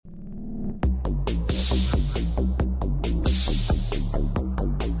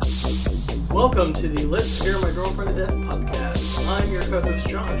Welcome to the Let's Scare My Girlfriend to Death podcast. I'm your co-host,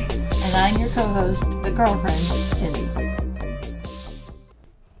 Josh. And I'm your co-host, the girlfriend, Cindy.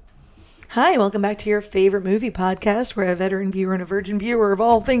 Hi, welcome back to your favorite movie podcast where a veteran viewer and a virgin viewer of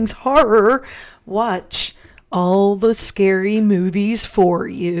all things horror watch all the scary movies for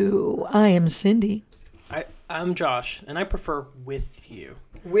you. I am Cindy. I'm Josh, and I prefer with you.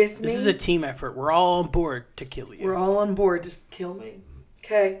 With me? This is a team effort. We're all on board to kill you. We're all on board. Just kill me.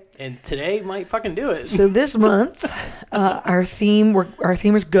 Okay. And today might fucking do it. So this month, our theme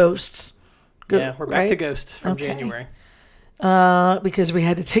is ghosts. Yeah, we're back right? to ghosts from Okay. January. Because we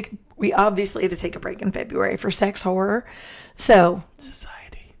obviously had to take a break in February for sex horror. So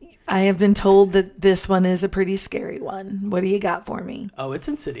Society. I have been told that this one is a pretty scary one. What do you got for me? Oh, it's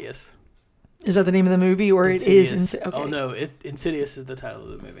Insidious. Is that the name of the movie, or Insidious. it is? Okay. Oh no, Insidious is the title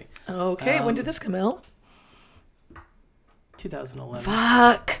of the movie. Okay, when did this come out? 2011.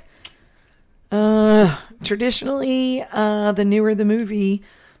 Fuck. Traditionally, the newer the movie,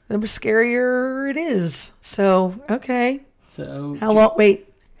 the scarier it is. So, okay. So How long?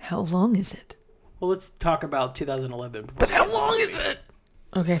 Wait, how long is it? Well, let's talk about 2011. But how long is it?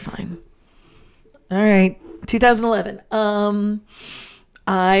 Okay, fine. All right, 2011.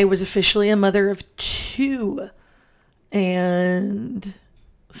 I was officially a mother of 2 and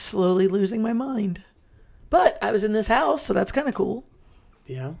slowly losing my mind. But I was in this house, so that's kind of cool.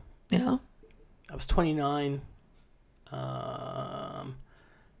 Yeah. Yeah. I was 29. I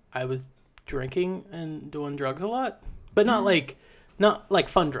was drinking and doing drugs a lot, but not like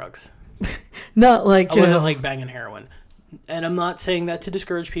fun drugs. Not like... I wasn't like banging heroin. And I'm not saying that to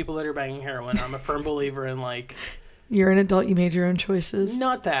discourage people that are banging heroin. I'm a firm believer in like... You're an adult, you made your own choices.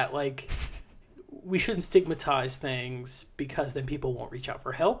 Not that. Like, we shouldn't stigmatize things because then people won't reach out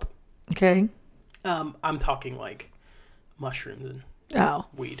for help. Okay. I'm talking like mushrooms and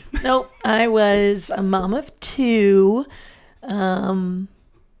weed. Nope. I was a mom of 2.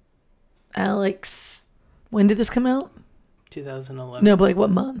 Alex, when did this come out? 2011. No, but like what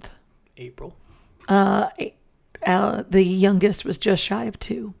month? April. The youngest was just shy of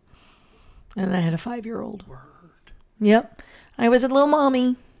 2. And I had a 5-year-old. Word. Yep. I was a little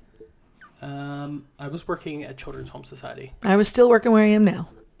mommy. I was working at Children's Home Society. I was still working where I am now.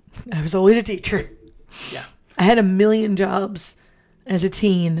 I was always a teacher. Yeah. I had a million jobs as a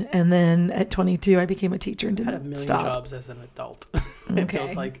teen, and then at 22, I became a teacher and I had didn't a million stop. jobs as an adult. It Okay.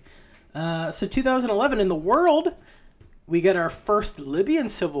 feels like. So 2011 in the world, we get our first Libyan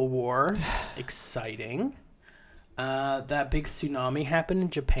civil war. Exciting. That big tsunami happened in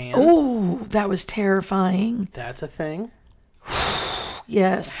Japan. Oh, that was terrifying. That's a thing.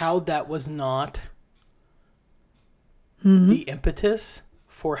 Yes. How that was not the impetus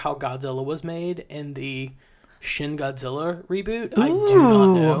for how Godzilla was made in the Shin Godzilla reboot, I do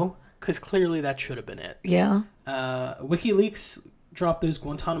not know. Because clearly that should have been it. Yeah. WikiLeaks dropped those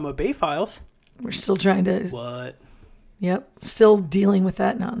Guantanamo Bay files. We're still trying to... What? Yep. Still dealing with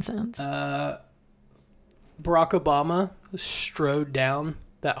that nonsense. Barack Obama strode down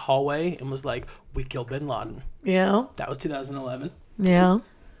that hallway and was like, "We killed bin Laden." Yeah. That was 2011. Yeah.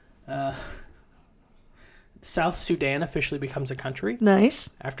 South Sudan officially becomes a country Nice.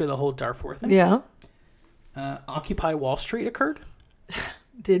 after the whole Darfur thing. Yeah. Occupy Wall Street occurred.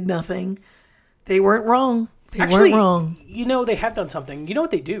 Did nothing. They weren't wrong. They Actually, weren't wrong. You know, they have done something. You know what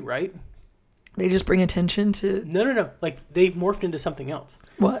they do, right? They just bring attention to... No. Like, they morphed into something else.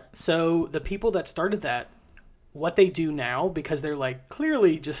 What? So the people that started that, what they do now, because they're like,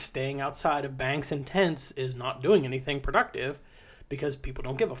 clearly just staying outside of banks and tents is not doing anything productive because people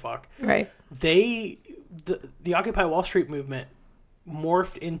don't give a fuck. Right. The Occupy Wall Street movement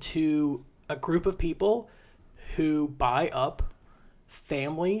morphed into a group of people who buy up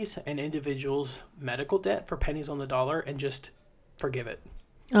families and individuals' medical debt for pennies on the dollar and just forgive it.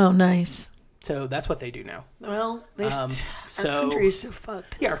 Oh, nice. So that's what they do now. Well, our So country is so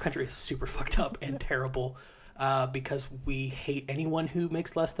fucked. yeah, our country is super fucked up and terrible because we hate anyone who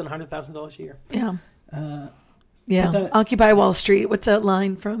makes less than $100,000 a year. Yeah. But that- Occupy Wall Street. What's that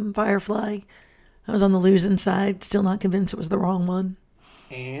line from Firefly? I was on the losing side, still not convinced it was the wrong one.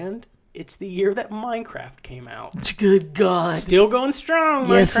 And it's the year that Minecraft came out. Good God. Still going strong, Minecraft.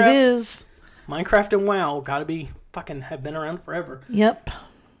 Yes, it is. Minecraft and WoW gotta be fucking have been around forever. Yep.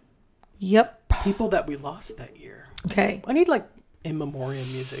 People that we lost that year. Okay. I need like in memoriam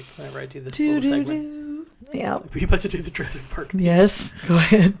music whenever I do this little segment. Yeah. We about to do the Jurassic Park theme. Yes. Go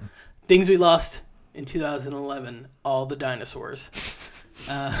ahead. Things we lost in 2011. All the dinosaurs.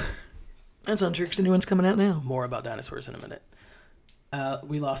 That's untrue because a new one's coming out now. More about dinosaurs in a minute.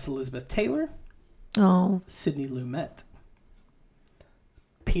 We lost Elizabeth Taylor, Oh. Sidney Lumet,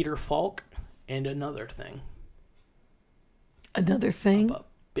 Peter Falk, And another thing. Another thing?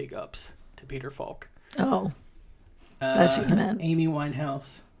 Big ups to Peter Falk. Oh. That's what you meant. Amy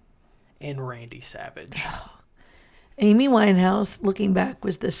Winehouse and Randy Savage. Amy Winehouse, looking back,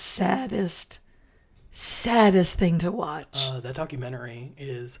 was the saddest thing to watch. That documentary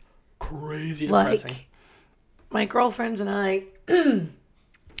is crazy depressing. Like, my girlfriends and I,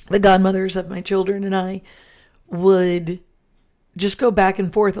 the godmothers of my children and I, would just go back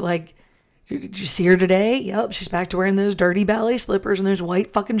and forth like, did you see her today? Yep, she's back to wearing those dirty ballet slippers and those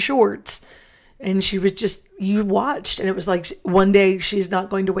white fucking shorts. And she was just, you watched, and it was like, one day she's not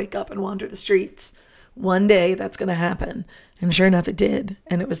going to wake up and wander the streets. One day that's going to happen. And sure enough, it did.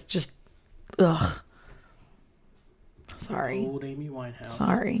 And it was just, ugh. Sorry. Old Amy Winehouse.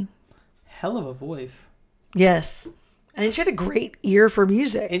 Sorry. Hell of a voice. Yes. And she had a great ear for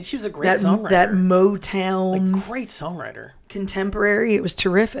music. And she was a great songwriter. That Motown. Like, great songwriter. Contemporary. It was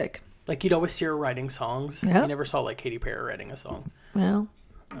terrific. Like, you'd always see her writing songs. Yeah. You never saw, like, Katy Perry writing a song. Well,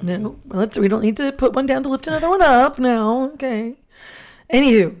 no. Well, we don't need to put one down to lift another one up. No. Okay.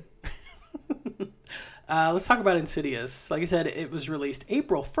 Anywho. Let's talk about Insidious. Like I said, it was released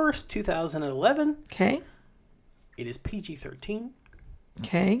April 1st, 2011. Okay. It is PG-13.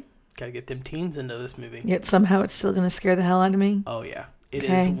 Okay. Gotta get them teens into this movie. Yet somehow it's still going to scare the hell out of me. Oh, yeah. It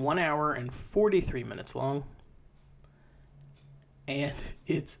is 1 hour and 43 minutes long. And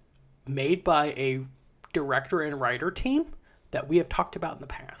it's made by a director and writer team that we have talked about in the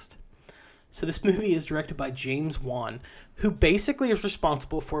past. So this movie is directed by James Wan, who basically is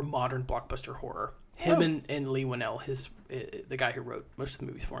responsible for modern blockbuster horror. Him and Lee Winnell, the guy who wrote most of the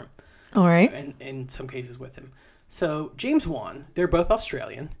movies for him. All right. And in some cases with him. So James Wan, they're both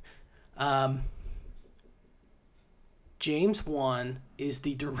Australian. James Wan is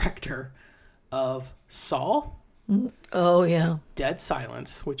the director of Saw. Oh, yeah. Dead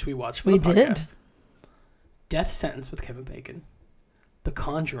Silence, which we watched for the podcast. Did. Death Sentence with Kevin Bacon. The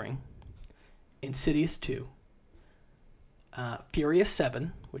Conjuring. Insidious 2. Furious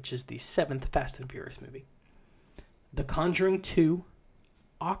 7, which is the 7th Fast and Furious movie. The Conjuring 2.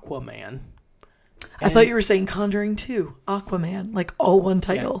 Aquaman. I thought you were saying Conjuring 2. Aquaman. Like all one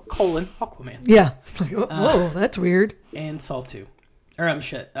title. Yeah, Aquaman. Yeah. Like, whoa, that's weird. And Saw 2.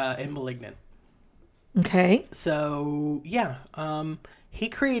 And Malignant. Okay. So, yeah. He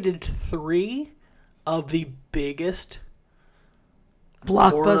created 3 of the biggest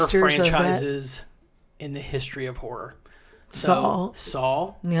horror Blockbusters franchises in the history of horror. So,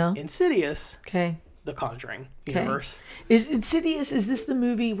 Saw, yeah. Insidious, Okay. The Conjuring universe. Is Insidious, is this the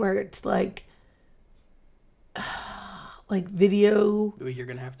movie where it's like video? You're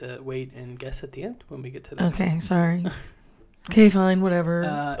going to have to wait and guess at the end when we get to that. Okay, sorry. Okay, fine,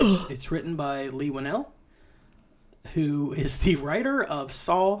 whatever. It's written by Lee Winnell, who is the writer of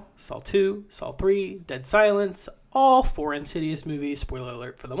Saw, Saw 2, Saw 3, Dead Silence, all 4 Insidious movies, spoiler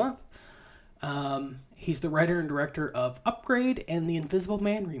alert for the month. He's the writer and director of Upgrade and the Invisible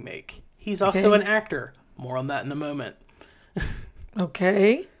Man remake. He's also an actor. More on that in a moment.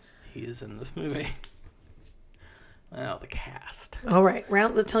 Okay. He is in this movie. Well, the cast. All right,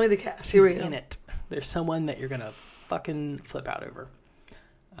 let's tell me the cast. Here we go. In it. There's someone that you're going to fucking flip out over.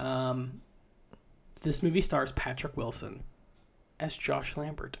 This movie stars Patrick Wilson as Josh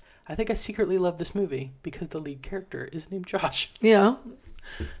Lambert. I think I secretly love this movie because the lead character is named Josh. Yeah.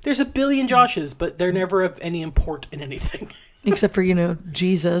 There's a billion Joshes, but they're never of any import in anything. Except for,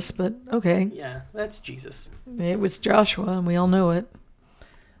 Jesus, but okay. Yeah, that's Jesus. It was Joshua, and we all know it.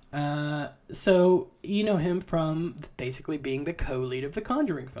 So, you know him from basically being the co-lead of the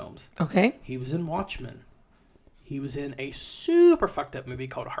Conjuring films. Okay. He was in Watchmen. He was in a super fucked up movie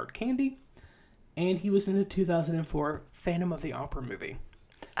called Hard Candy. And he was in the 2004 Phantom of the Opera movie.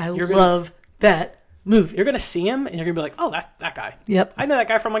 I love that movie. You're going to see him, and you're going to be like, oh, that guy. Yep. I know that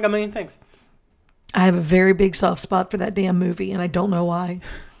guy from like a million things. I have a very big soft spot for that damn movie, and I don't know why.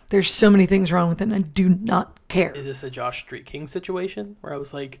 There's so many things wrong with it, and I do not care. Is this a Josh Street King situation where I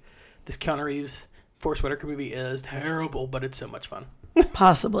was like, this Keanu Reeves Forest Whitaker movie is terrible, but it's so much fun?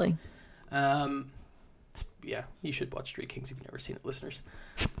 Possibly. Yeah, you should watch Street Kings if you've never seen it, listeners.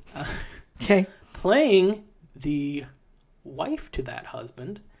 Okay. Playing the wife to that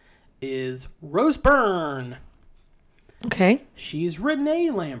husband is Rose Byrne. Okay. She's Renee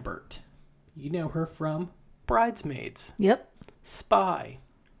Lambert. You know her from Bridesmaids. Yep. Spy.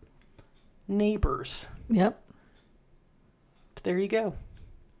 Neighbors. Yep. There you go.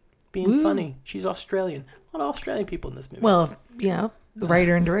 Being funny. She's Australian. A lot of Australian people in this movie. Well, yeah. The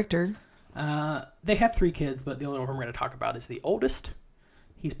writer and director. They have 3 kids, but the only one we're going to talk about is the oldest.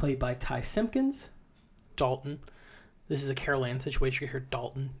 He's played by Ty Simpkins. Dalton. This is a Carol Ann situation. You hear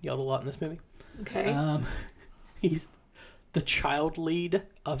Dalton yelled a lot in this movie. Okay. He's the child lead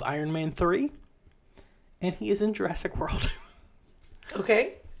of Iron Man 3. And he is in Jurassic World.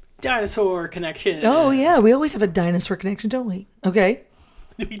 Okay. Dinosaur connection. Oh, yeah. We always have a dinosaur connection, don't we? Okay.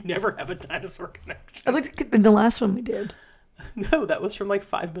 We never have a dinosaur connection. I looked at the last one we did. No, that was from like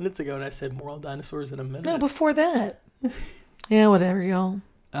 5 minutes ago, and I said more on dinosaurs in a minute. No, before that. Yeah, whatever, y'all.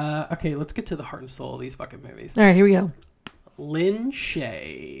 Okay, let's get to the heart and soul of these fucking movies. All right, here we go. Lynn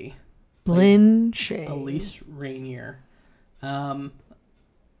Shay. Lynn Shay. Elise Rainier. Lynn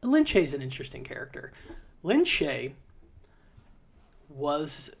Shay's an interesting character. Lynn Shay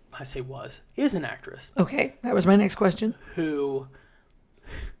is an actress Okay, that was my next question. who,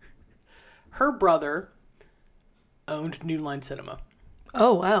 her brother owned New Line Cinema.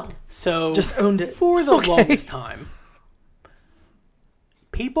 Oh, wow. So Just owned it. for the Okay. longest time.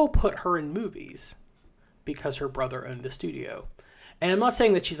 People put her in movies because her brother owned the studio. And I'm not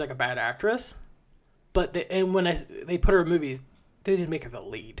saying that she's like a bad actress, but when they put her in movies, they didn't make her the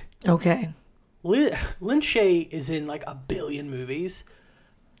lead. Okay. Lynn Shay is in like a billion movies,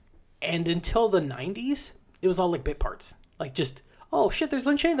 and until the 90s, it was all like bit parts. Like just, oh shit, there's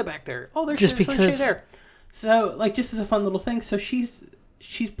Lynn Shay in the back there. Oh, there's Just Lynn Shay because- there. So like just as a fun little thing. So she's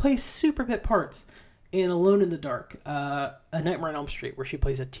plays super bit parts in Alone in the Dark, A Nightmare on Elm Street, where she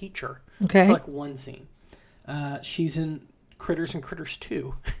plays a teacher Okay. for like one scene. She's in Critters and Critters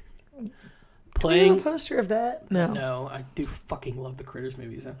 2. Do we have Playing a poster of that? No. No, I do fucking love the Critters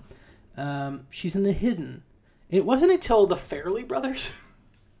movies. She's in The Hidden. It wasn't until the Farrelly brothers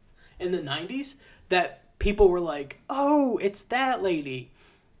in the 90s that people were like, oh, it's that lady.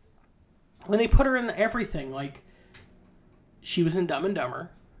 When they put her in everything, like, she was in Dumb and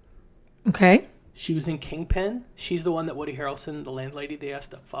Dumber. Okay. She was in Kingpin. She's the one that Woody Harrelson, the landlady, they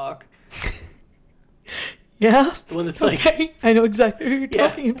asked to fuck. Yeah. The one that's like, Okay. I know exactly who you're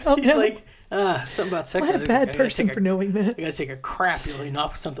talking about. He's now. like, something about sex. I'm a bad person for knowing that. I gotta take a crap. You really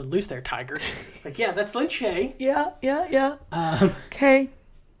knock something loose there, Tiger. Like, yeah, that's Lynn Shay. Yeah. Okay.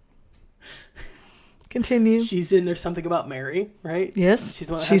 Continue. She's in There's Something About Mary, right? Yes. She's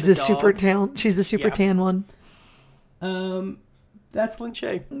the one that She's has the the super dog. tan. She's the super Yeah. tan one. That's Lynn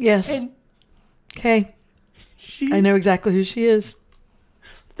Shay. Yes. And Okay. she's I know exactly who she is.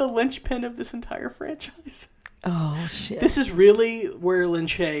 the linchpin of this entire franchise. Oh shit. This is really where Lynn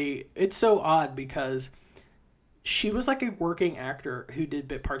Shay, it's so odd because she was like a working actor who did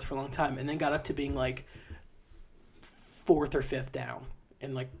bit parts for a long time and then got up to being like fourth or fifth down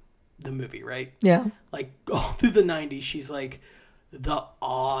in like the movie, right? Yeah. Like all through the 90s, she's like the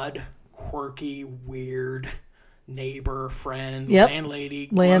odd, quirky, weird neighbor, friend, Yep. landlady,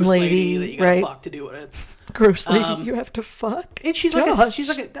 Landlady, gross lady that you gotta right. fuck to do it. Gross lady. You have to fuck. And she's Josh.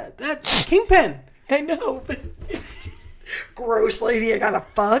 like that Kingpin. I know, but it's just gross lady. I gotta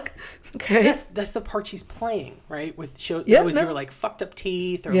fuck. Okay. That's the part she's playing, right? With shows, Yeah, always no. either like fucked up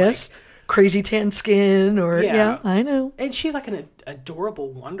teeth or Yes. like, Crazy tan skin or yeah. I know. and she's like an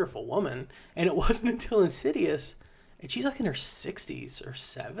adorable, wonderful woman. And it wasn't until Insidious, and she's like in her 60s or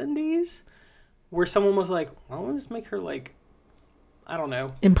 70s, where someone was like, "Why don't we just make her like, I don't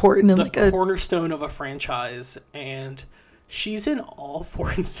know, Important and the like a cornerstone of a franchise?" And she's in all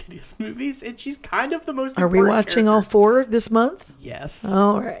 4 Insidious movies, and she's kind of the most. Are we important watching all character. 4 this month? Yes.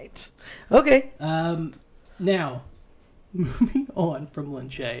 All right. Okay. Now, moving on from Lynn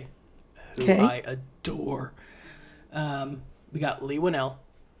Shay, who Okay. I adore. We got Lee Winnell.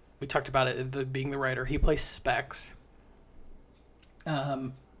 We talked about it being the writer. He plays Specs.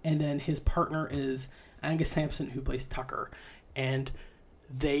 And then his partner is Angus Sampson, who plays Tucker. And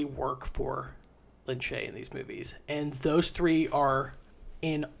they work for Lynn Shay in these movies. And those 3 are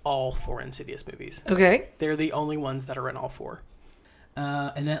in all 4 Insidious movies. Okay. They're the only ones that are in all 4.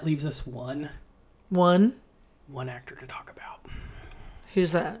 And that leaves us one actor to talk about.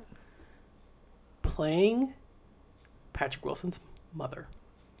 Who's that? Playing Patrick Wilson's mother,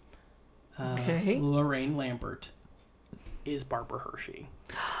 Okay. Lorraine Lambert, is Barbara Hershey.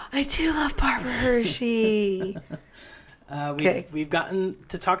 I do love Barbara Hershey. Okay. We've gotten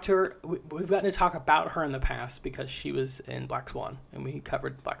to talk to her. We've gotten to talk about her in the past because she was in Black Swan, and we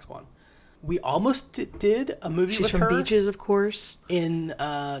covered Black Swan. We almost did a movie She's with from her Beaches, of course. in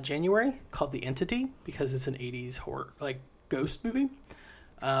January called The Entity because it's an 80s horror, like ghost movie.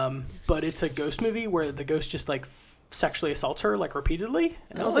 But it's a ghost movie where the ghost just like sexually assaults her like repeatedly,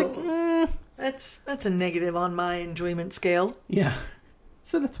 and I was like, That's a negative on my enjoyment scale. yeah.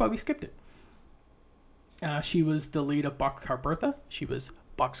 So that's why we skipped it. She was the lead of Boxcar Bertha. She was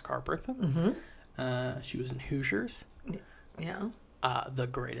Boxcar Bertha. Mm-hmm. She was in Hoosiers, Yeah. the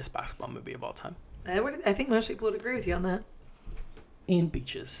greatest basketball movie of all time, I think most people would agree with you on that. and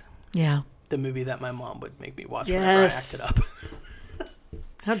Beaches. Yeah. the movie that my mom would make me watch Yes. whenever I acted up.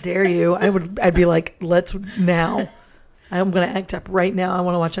 How dare you? I'd be like, let's now. I'm going to act up right now. I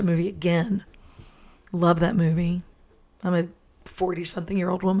want to watch that movie again. Love that movie. I'm a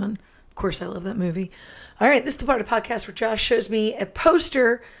 40-something-year-old woman. Of course I love that movie. All right, this is the part of the podcast where Josh shows me a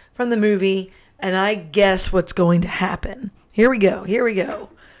poster from the movie, and I guess what's going to happen. Here we go.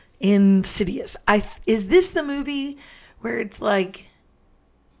 Insidious. Is this the movie where it's like...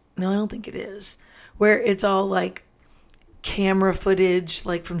 No, I don't think it is. Where it's all like camera footage,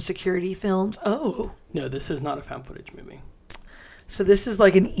 like from security films. Oh. No, this is not a found footage movie. So this is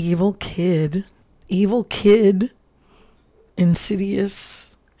like an evil kid.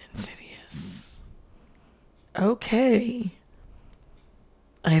 Insidious. Okay.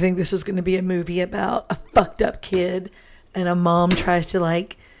 I think this is going to be a movie about a fucked up kid and a mom tries to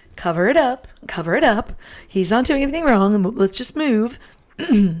like cover it up. He's not doing anything wrong. Let's just move.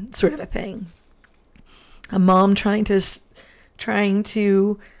 Sort of a thing. A mom trying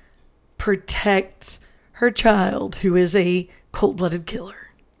to protect her child who is a cold-blooded killer.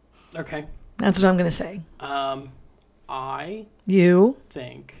 Okay. That's what I'm going to say. I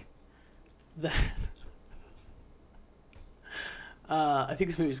think that I think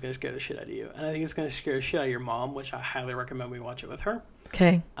this movie is going to scare the shit out of you, and I think it's going to scare the shit out of your mom, which I highly recommend we watch it with her.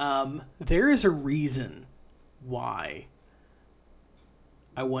 Okay. There is a reason why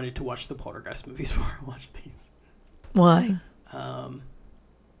I wanted to watch the Poltergeist movies before I watched these. Why?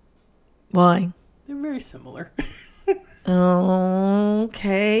 Why? They're very similar.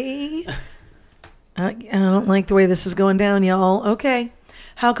 Okay. I don't like the way this is going down, y'all. Okay.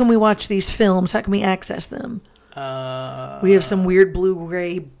 How can we watch these films? How can we access them? We have some weird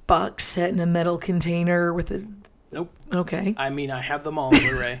Blu-ray box set in a metal container with a... Nope. Okay. I mean, I have them all on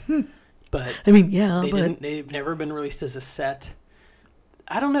Blu-ray. But I mean, yeah, they've never been released as a set.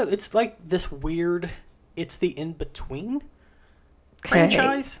 I don't know. It's like this weird... It's the in-between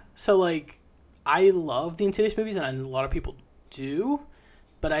franchise. So, like, I love the Insidious movies, and a lot of people do.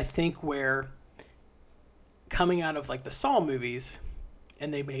 But I think where coming out of, like, the Saw movies,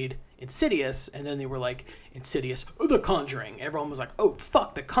 and they made Insidious, and then they were like, Insidious, The Conjuring. Everyone was like, oh,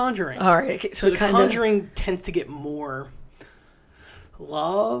 fuck, The Conjuring. All right. Okay, so The Conjuring tends to get more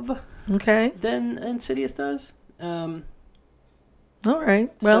love than Insidious does. All right.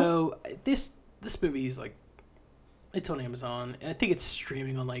 Well, so this movie is like, it's on Amazon, and I think it's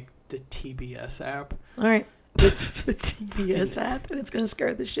streaming on like the TBS app. All right. It's the TBS app, and it's going to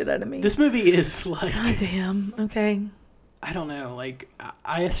scare the shit out of me. This movie is like... God damn. Okay. I don't know. Like,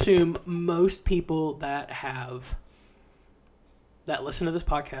 I assume most people that listen to this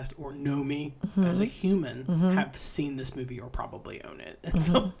podcast or know me as a human have seen this movie or probably own it in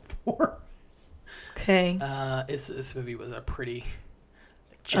some form. Okay. This movie was a pretty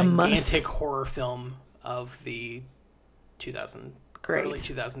gigantic horror film of the early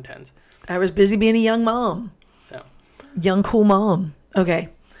 2010s. I was busy being a young mom. So. Young, cool mom. Okay.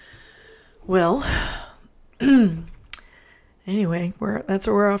 Well, anyway, that's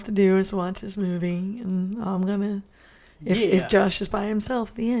what we're off to do is watch this movie. And I'm going to, if Josh is by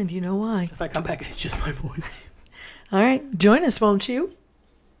himself at the end, you know why. If I come back, it's just my voice. All right. Join us, won't you?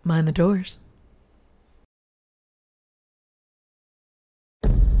 Mind the doors.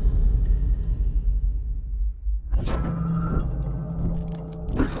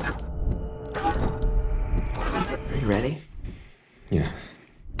 Are you ready? Yeah.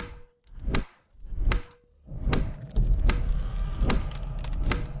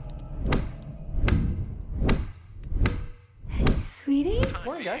 Hey, sweetie.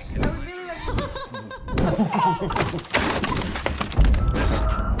 Morning, guys. I would really like to...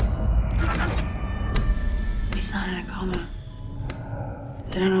 He's not in a coma.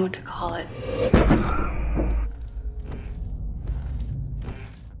 They don't know what to call it.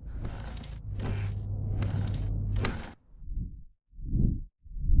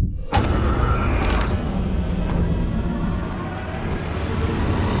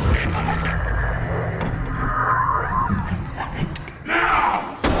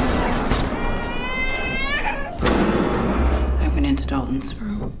 Dalton's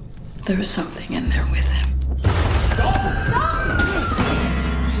room. There was something in there with him.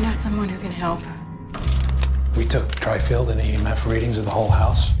 I know someone who can help. We took tri-field and EMF readings of the whole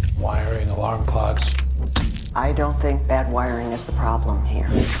house. Wiring, alarm clocks. I don't think bad wiring is the problem here.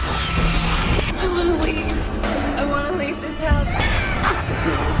 I want to leave. I want to leave this house.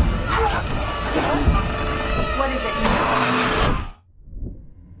 What is it?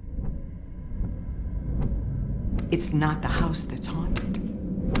 It's not the house that's haunted.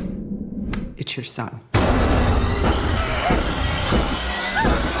 It's your son.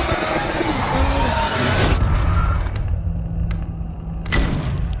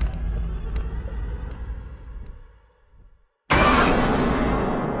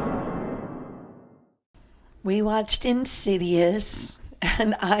 we watched Insidious,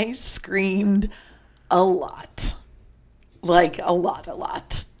 and I screamed a lot. Like, a lot.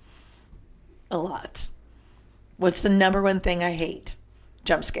 A lot. What's the number one thing I hate?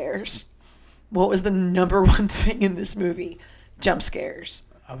 Jump scares. What was the number one thing in this movie? Jump scares.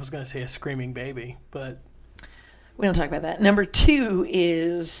 I was going to say a screaming baby, but... We don't talk about that. Number 2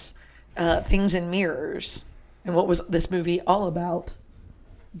 is things in mirrors. And what was this movie all about?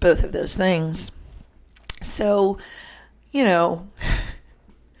 Both of those things. So, you know,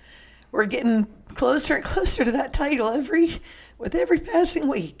 we're getting closer and closer to that title with every passing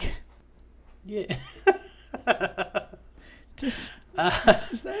week. Yeah. That's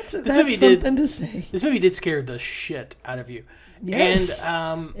movie something to say. This movie did scare the shit out of you. Yes.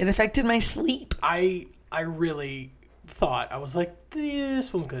 And it affected my sleep. I really thought, I was like,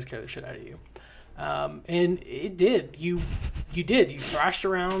 this one's going to scare the shit out of you. And it did. You did. You thrashed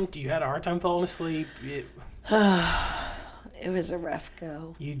around. You had a hard time falling asleep. It was a rough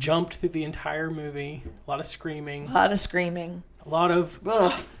go. You jumped through the entire movie. A lot of screaming. A lot of screaming. A lot of,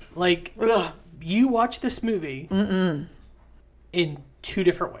 you watched this movie in 2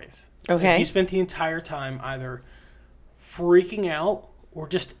 different ways. Okay. You spent the entire time either freaking out or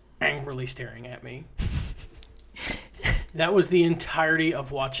just angrily staring at me. That was the entirety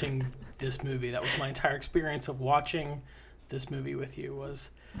of watching this movie. That was my entire experience of watching this movie with you was,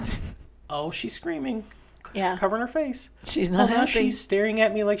 oh, she's screaming. Yeah. Covering her face. She's not now happy. She's staring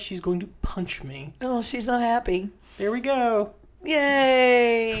at me like she's going to punch me. Oh, she's not happy. There we go.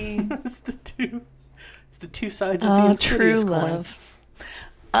 Yay. It's the two sides of the Insidious true coin.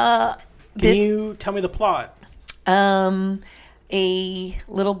 love. Can you tell me the plot? A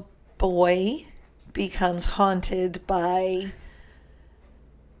little boy becomes haunted by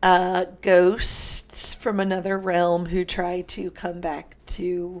ghosts from another realm who try to come back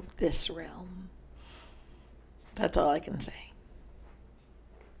to this realm. That's all I can say.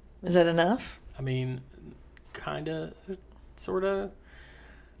 Is that enough? I mean, kind of, sort of.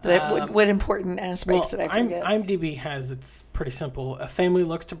 What important aspects did I forget? IMDb has, it's pretty simple. A family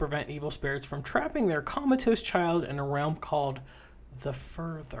looks to prevent evil spirits from trapping their comatose child in a realm called the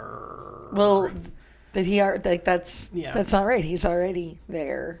Further. Well, but that's not right. He's already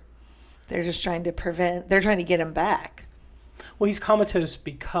there. They're just trying to they're trying to get him back. Well, he's comatose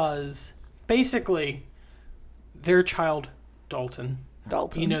because basically their child, Dalton.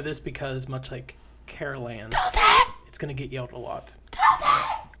 You know this because much like Carol Ann, it's going to get yelled a lot.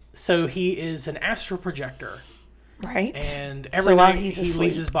 So he is an astral projector. Right. And every night he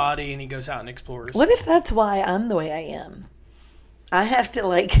leaves his body and he goes out and explores. What if that's why I'm the way I am? I have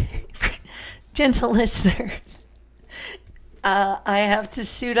to, gentle listeners, I have to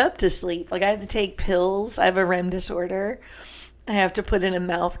suit up to sleep. I have to take pills. I have a REM disorder. I have to put in a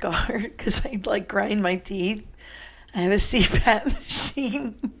mouth guard because I, grind my teeth. I have a CPAP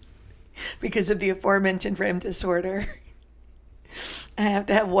machine because of the aforementioned REM disorder. I have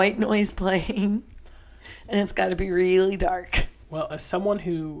to have white noise playing, and it's got to be really dark. Well, as someone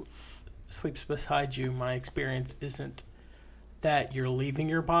who sleeps beside you, my experience isn't that you're leaving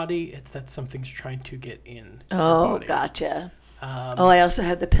your body, it's that something's trying to get in your body. Gotcha. I also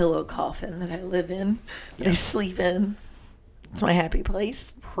had the pillow coffin that I live in, that I sleep in. It's my happy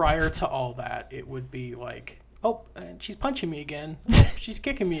place. Prior to all that, it would be like, oh, she's punching me again. Oh, she's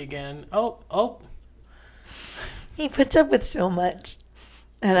kicking me again. Oh. He puts up with so much,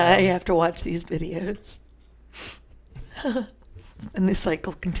 and I have to watch these videos. And the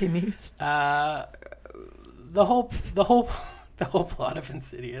cycle continues. The whole plot of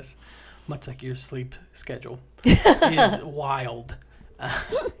Insidious, much like your sleep schedule, is wild.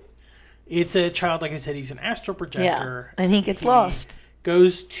 It's a child, like I said, he's an astral projector. Yeah, and he gets lost.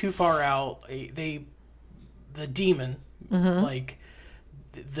 Goes too far out. The demon,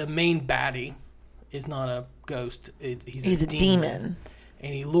 the main baddie, is not a ghost. He's a demon.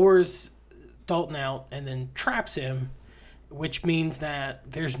 And he lures Dalton out and then traps him, which means that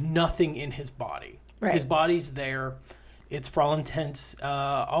there's nothing in his body. Right. His body's there. It's for all intents,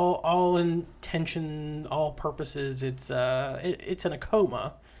 all intention, all purposes. It's in a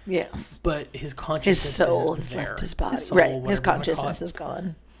coma. Yes. But his consciousness, his soul has left his body. His soul, right. His consciousness is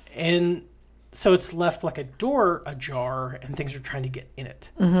gone. And so it's left like a door ajar, and things are trying to get in it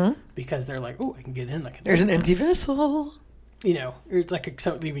because they're like, "Oh, I can get in. There's an empty vessel." It's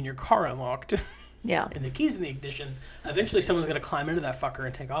like leaving your car unlocked. Yeah. And the key's in the ignition. Eventually, someone's going to climb into that fucker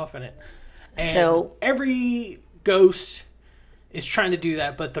and take off in it. And so every ghost is trying to do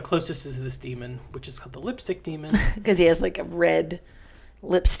that, but the closest is this demon, which is called the lipstick demon. Because he has a red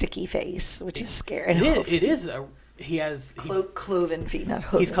lipsticky face, which is scary. It he has cloven feet, not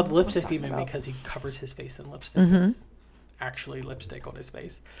hooven. he's called What am I Lipstick talking Demon about? because he covers his face in lipstick. It's actually lipstick on his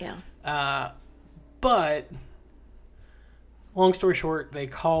face. Yeah. But long story short, they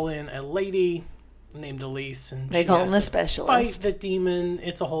call in a lady named Elise, and They she call has in the to specialist. fight the demon.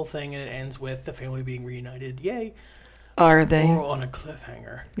 It's a whole thing, and it ends with the family being reunited. Yay! Are they? Or on a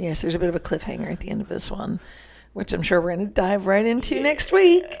cliffhanger. Yes, there's a bit of a cliffhanger at the end of this one, which I'm sure we're going to dive right into next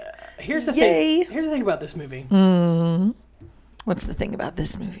week. Here's the Yay. thing. Here's the thing about this movie. What's the thing about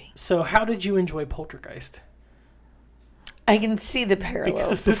this movie? So, how did you enjoy Poltergeist? I can see the parallels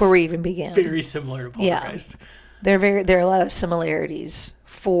Because before it's we even begin. Very similar to Poltergeist. There are a lot of similarities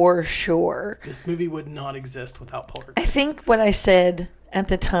for sure. This movie would not exist without I Poltergeist. think what I said at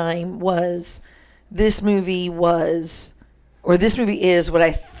the time was this movie is what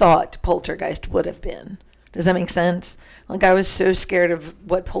I thought Poltergeist would have been. Does that make sense? Like, I was so scared of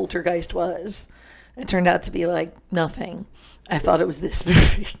what Poltergeist was. It turned out to be like nothing. I thought it was this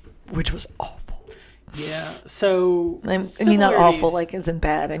movie, which was awful. Yeah. So, I mean, not awful similarities- like as in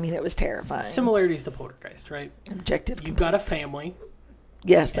bad. I mean, it was terrifying. similarities to Poltergeist, right? Objective. You've got a family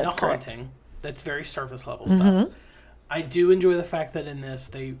Yes, and that's a correct. haunting. That's very surface level stuff. I do enjoy the fact that in this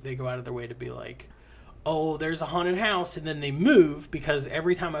they go out of their way to be like, oh, there's a haunted house, and then they move, because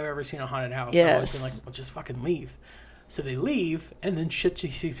every time I've ever seen a haunted house, I've always been like, well, just fucking leave. So they leave, and then shit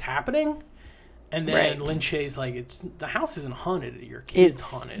just keeps happening. And then Right. Lin Shaye's like, the house isn't haunted, your kid's It's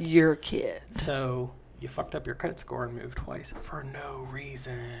haunted. your kid. So you fucked up your credit score and moved twice for no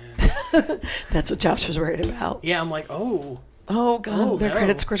reason. That's what Josh was worried about. Yeah, I'm like, oh, God, Oh, their no.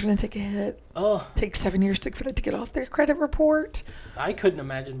 credit score's going to take a hit. oh. Takes 7 years for it to get off their credit report. I couldn't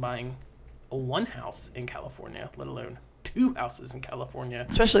imagine buying one house in California, let alone 2 houses in California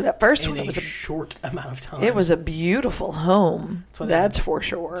Especially that first in one. a It was short amount of time. it was a beautiful home. why they That's had- for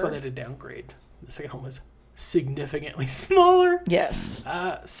That's why they sure. had to downgrade. The second home was significantly smaller. Yes.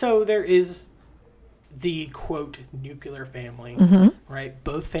 So there is the quote nuclear family, Mm-hmm. right?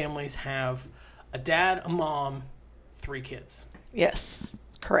 Both families have a dad, a mom, 3 kids, Yes.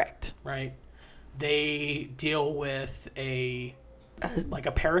 Correct. right? They deal with a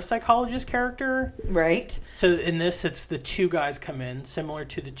parapsychologist character. Right. So in this, it's the 2 guys come in, similar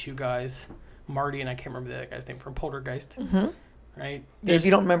to the 2 guys, Marty and I can't remember the other guy's name from Poltergeist, right? If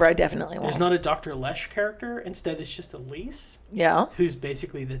you don't remember, I definitely won't. There's not a Dr. Lesh character. Instead, it's just Elise, Yeah. who's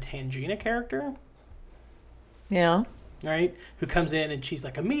basically the Tangina character, Yeah. right? Who comes in and she's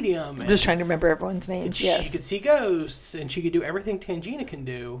like a medium. I'm And just trying to remember everyone's names. she Yes. could see ghosts, and she could do everything Tangina can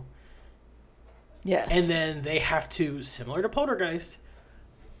do. Yes. And then they have to, similar to Poltergeist,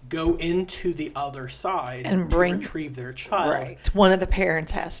 go into the other side And to bring- retrieve their child. Right. One of the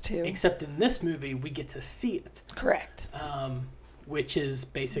parents has to. Except in this movie, we get to see it, Correct. which is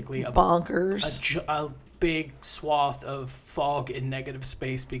basically Bonkers. a big swath of fog and negative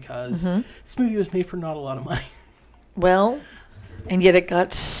space, because Mm-hmm. this movie was made for not a lot of money. Well, and yet it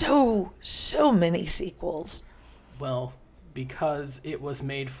got so many sequels. Well, because it was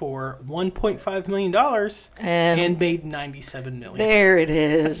made for $1.5 million And and made $97 million. there it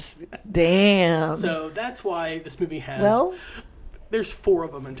is. Damn. So that's why this movie has. Well, there's 4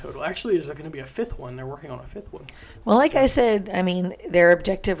 of them in total. Actually, there's going to be a 5th one. They're working on a 5th one. like I said, I mean, their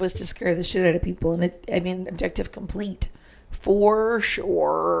objective was to scare the shit out of people, and objective complete. For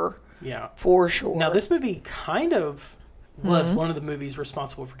sure. Yeah. For sure. Now, this movie kind of was Mm-hmm. one of the movies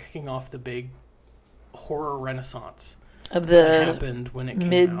responsible for kicking off the big horror renaissance of that the happened when it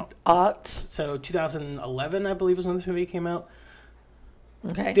came out. mid-aughts. So 2011, I believe, was when this movie came out.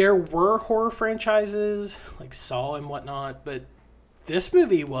 Okay. There were horror franchises like Saw and whatnot, but this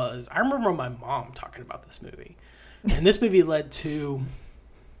movie was. I remember my mom talking about this movie, and this movie led to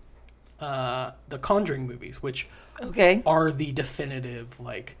the Conjuring movies, which Okay. are the definitive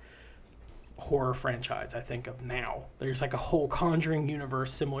horror franchise I think of now. There's like a whole Conjuring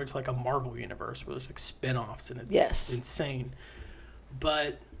universe similar to like a Marvel universe where there's like spin-offs, and it's Yes. insane.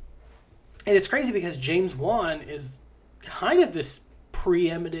 And it's crazy because James Wan is kind of this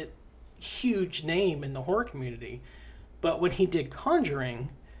preeminent huge name in the horror community. But when he did Conjuring,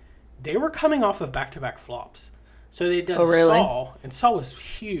 they were coming off of back-to-back flops. So they did really? Saw, and Saw was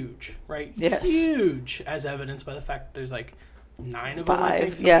huge, right? Yes. Huge, as evidenced by the fact that there's like 9 of them, I 5,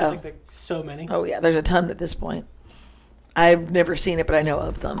 think. something yeah. like so many. Oh, yeah, there's a ton at this point. I've never seen it, but I know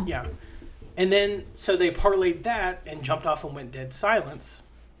of them. Yeah. And then, so they parlayed that and jumped off and went Dead Silence,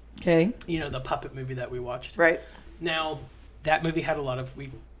 Okay. the puppet movie that we watched. Right. Now, that movie had a lot of...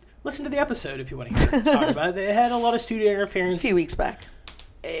 Listen to the episode if you want to hear it talk about it. They had a lot of studio A interference. few weeks back.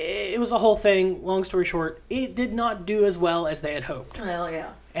 It was a whole thing. Long story short, it did not do as well as they had hoped. Well,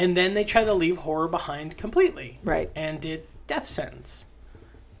 yeah. And then they tried to leave horror behind completely. Right. And did Death Sentence,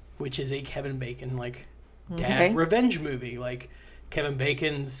 which is a Kevin Bacon, like, dad Okay. revenge movie. Like, Kevin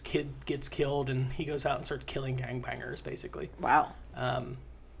Bacon's kid gets killed and he goes out and starts killing gangbangers, basically. Wow. How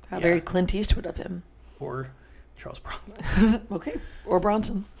very Clint Eastwood of him. Or Charles Bronson. Okay. Or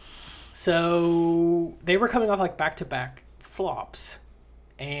Bronson. So they were coming off like back-to-back flops,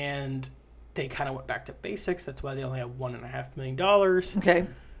 and they kind of went back to basics. That's why they only have $1.5 million. Okay.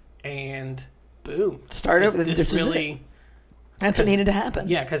 And boom, Started with this this was really. it. That's what needed to happen.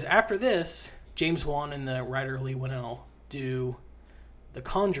 Yeah, because after this, James Wan and the writer Lee Winnell do The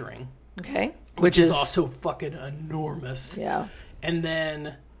Conjuring, Okay. which is also fucking enormous. Yeah. And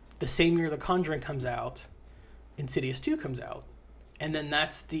then the same year The Conjuring comes out, Insidious 2 comes out. And then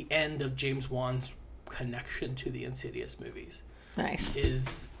that's the end of James Wan's connection to the Insidious movies. Nice.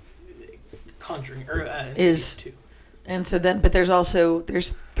 Is Conjuring, or Insidious 2. And so then, but there's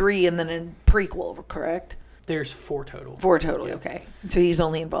 3 and then a prequel, correct? There's 4 total. 4 total, Yeah. okay. So he's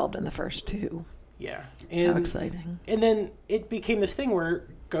only involved in the first 2. Yeah. How And, exciting. and then it became this thing where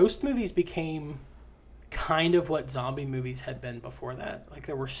ghost movies became kind of what zombie movies had been before that. Like,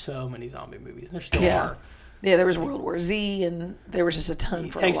 there were so many zombie movies, and there still are. Yeah, there was World War Z, and there was just a ton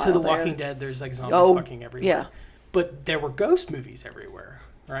for Thanks a to while The there. Walking Dead, there's like zombies fucking everywhere. Yeah. But there were ghost movies everywhere,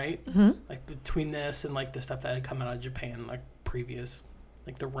 right? Mm-hmm. Like between this and like the stuff that had come out of Japan, like previous,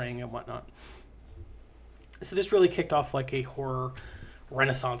 like The Ring and whatnot. So this really kicked off like a horror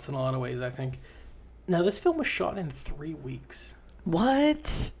renaissance in a lot of ways, I think. Now, this film was shot in 3 weeks.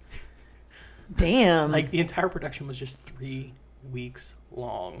 What? Damn. Like, the entire production was just 3 weeks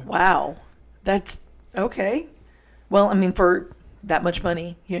long. Wow. That's okay. Well, I mean, for that much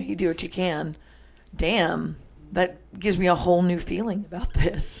money, you do what you can. Damn. That gives me a whole new feeling about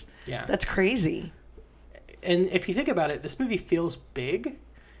this. Yeah. That's crazy. And if you think about it, this movie feels big.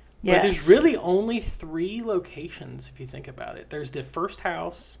 Yes. But there's really only 3 locations, if you think about it. There's the first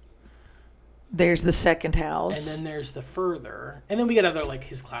house, There's the second house. and then there's the further. And then we get other, like,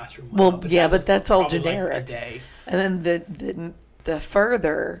 his classroom. and Well, whatnot, yeah, that was but that's all probably, like, generic. a day. And then the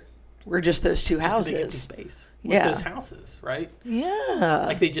further were just those 2 Just a big empty houses. space. With Yeah. those houses, right? Yeah.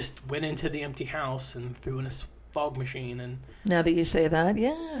 Like, they just went into the empty house and threw in a fog machine and... Now that you say that,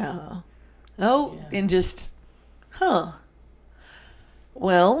 yeah. Oh, Yeah. and just,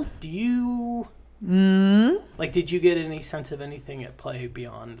 Well, Do you... Like, did you get any sense of anything at play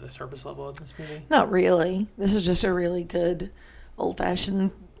beyond the surface level of this movie? not really. This is just a really good,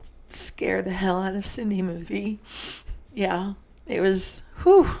 old-fashioned, scare the hell out of Cindy movie. Yeah, it was,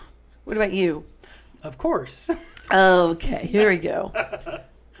 whew. What about you? Of course. Okay, here we go.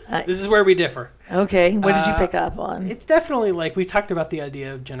 This is where we differ. Okay, what did you pick up on? It's definitely, like, we've talked about the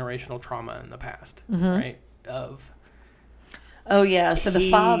idea of generational trauma in the past, right? Of... Oh, yeah, so the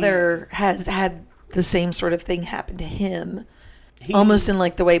He- father has had the same sort of thing happen to him. Almost in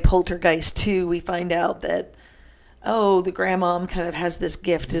like the way Poltergeist 2, we find out that, the grandmom kind of has this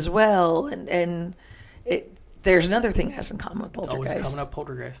gift as well. And there's another thing it has in common with It's Poltergeist. always coming up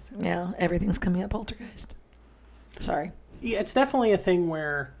Poltergeist. Yeah, everything's coming up Poltergeist. Sorry. Yeah, it's definitely a thing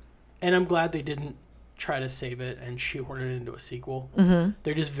where, and I'm glad they didn't try to save it and shoehorn it into a sequel. Mm-hmm.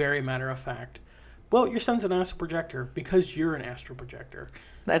 They're just very matter of fact. Well, your son's an astral projector because you're an astral projector.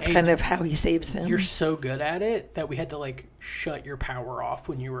 That's And kind of how he saves him. You're so good at it that we had to, like, shut your power off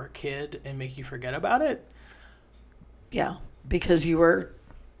when you were a kid and make you forget about it. Yeah, because you were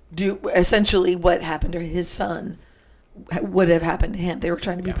essentially what happened to his son would have happened to him. They were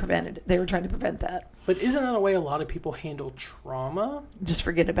trying to be prevented. They were trying to prevent that. But isn't that a way a lot of people handle trauma? Just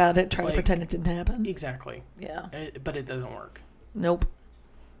forget about it. Try Like- to pretend it didn't happen. Exactly. Yeah. But it doesn't work. Nope.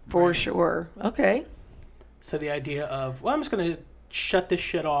 For Right. sure. Okay. So the idea of, well, I'm just going to shut this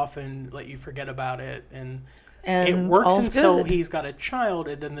shit off and let you forget about it. And it works all's until good. he's got a child,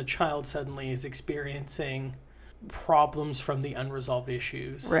 and then the child suddenly is experiencing problems from the unresolved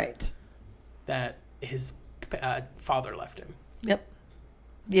issues Right. that his father left him. Yep.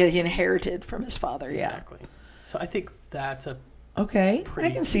 Yeah, he inherited from his father. Yeah. Exactly. So I think that's a Okay. pretty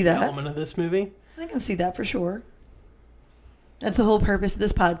I can see key that. element of this movie. I can see that for sure. That's the whole purpose of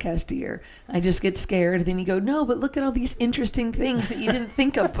this podcast, dear. I just get scared. Then you go, no, but look at all these interesting things that you didn't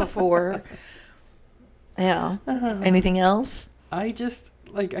think of before. Yeah. Anything else? I just,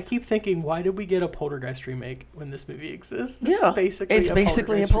 like, I keep thinking, why did we get a Poltergeist remake when this movie exists? Yeah. It's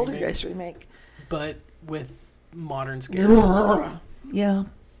basically a Poltergeist remake. But with modern scares. Yeah.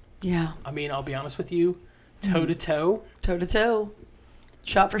 Yeah. I mean, I'll be honest with you, toe to toe, Toe to toe.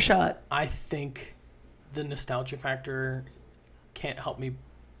 Shot for shot. I think the nostalgia factor can't help me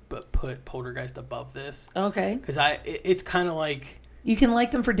but put Poltergeist above this. Okay. Because it's kind of like You can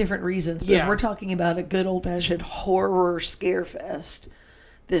like them for different reasons, but Yeah. if we're talking about a good old-fashioned horror scare fest,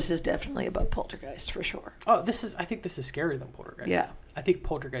 this is definitely above Poltergeist for sure. Oh, I think this is scarier than Poltergeist. Yeah. I think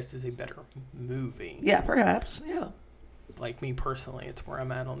Poltergeist is a better movie. Yeah, perhaps. Yeah. Like me personally, it's where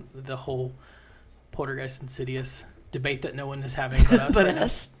I'm at on the whole Poltergeist Insidious debate that no one is having but us. But right now.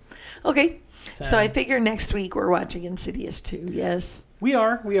 us. Okay. So- So I figure next week we're watching Insidious 2. Yes. We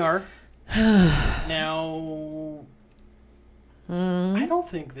are. Now, I don't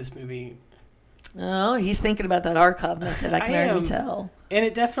think this movie, Oh, he's thinking about that Archive method. I can I already am. tell. and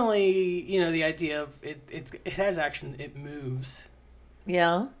it definitely, the idea of it has action, it moves,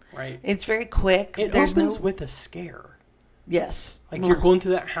 Yeah. right? It's very quick. It There's opens no. with a scare. Yes. Like you're going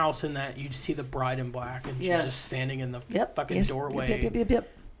through that house and that you see the bride in black and she's Yes. just standing in the Yep. fucking yes. doorway. Yep.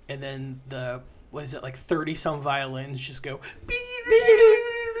 And then what is it, like 30 some violins just go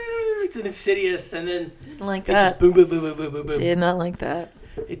it's Insidious, and then Didn't like it just that. boom boom boom boom boom boom boom. Did not like that.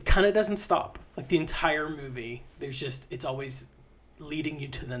 It kind of doesn't stop. Like the entire movie, it's always leading you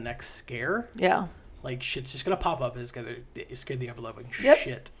to the next scare. Yeah. Like shit's just gonna pop up and it's gonna scare the ever loving Yep.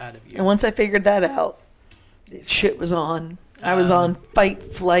 shit out of you. And once I figured that out, shit was on. I was on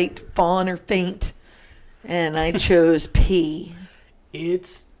fight, flight, fawn, or faint, and I chose P.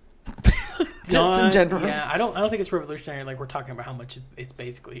 It's Just in general. Yeah, I don't think it's revolutionary. Like we're talking about how much it's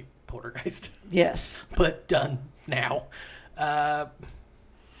basically Poltergeist, Yes. but done now.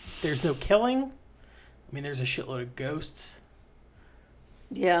 There's no killing. I mean, there's a shitload of ghosts.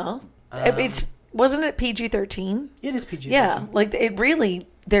 Yeah. Wasn't it PG-13? It is PG. Yeah. Like it really.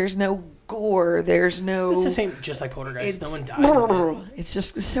 There's no gore. There's no. It's the same, just like Poltergeist. No one dies. In it. It's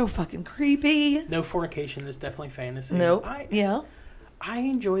just so fucking creepy. No fornication. It's definitely fantasy. Nope. Yeah. I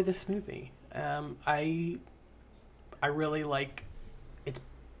enjoy this movie. I really like it's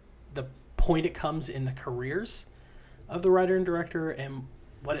the point it comes in the careers of the writer and director and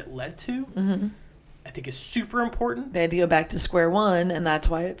what it led to. Mm-hmm. I think is super important. They had to go back to square one, and that's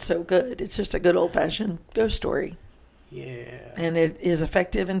why it's so good. It's just a good old-fashioned ghost story. Yeah. And it is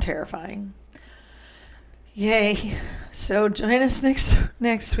effective and terrifying. Yay. So join us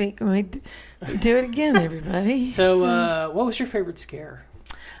next week when we do it again, everybody. So, what was your favorite scare?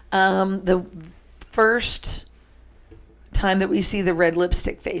 The first time that we see the red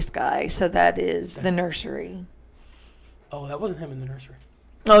lipstick face guy, so that is the nursery. Oh, that wasn't him in the nursery.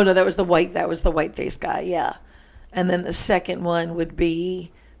 Oh no, that was the white face guy, yeah. And then the second one would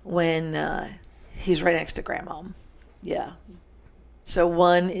be when he's right next to Grandma. Yeah. So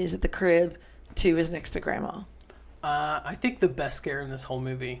 1 is at the crib, 2 is next to Grandma. I think the best scare in this whole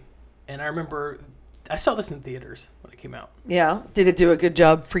movie, and I remember I saw this in theaters when it came out. Yeah. Did it do a good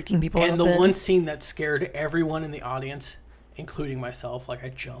job freaking people out? And the then? one scene that scared everyone in the audience, including myself, like I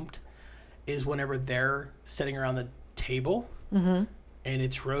jumped, is whenever they're sitting around the table, and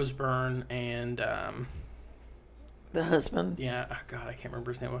it's Rose Byrne and the husband. yeah, oh God, I can't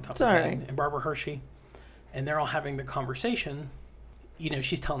remember his name on top It's of my all head. right. And Barbara Hershey, and they're all having the conversation. You know,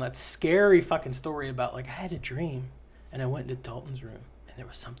 she's telling that scary fucking story about like I had a dream, and I went into Dalton's room, and there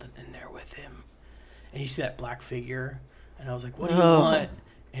was something in there with him, and you see that black figure, and I was like, "What do you want?"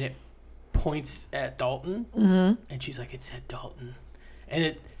 And it points at Dalton, and she's like, "It said Dalton,"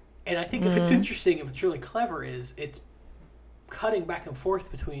 and I think if it's interesting, if it's really clever, is it's cutting back and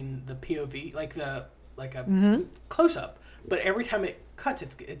forth between the POV, like a close up, but every time it cuts,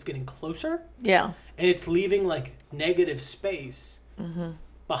 it's getting closer, Yeah. and it's leaving like negative space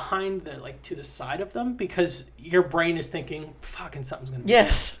behind the like to the side of them because your brain is thinking, "Fucking something's gonna be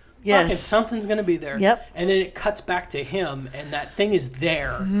Yes. there. Fucking Yes. something's gonna be there." Yep. And then it cuts back to him, and that thing is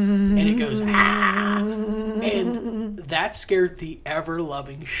there, and it goes ah, and that scared the ever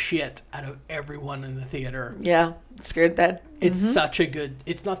loving shit out of everyone in the theater. Yeah. Scared that. It's such a good.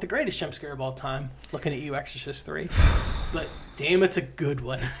 It's not the greatest jump scare of all time. Looking at you, Exorcist 3, but damn, it's a good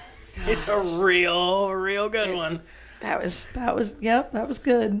one. It's a real good one. That was yep, that was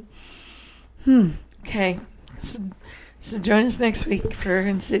good. Okay. So join us next week for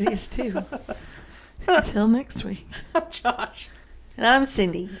Insidious 2. Until next week. I'm Josh. And I'm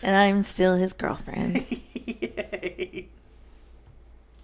Cindy, and I'm still his girlfriend. Yay.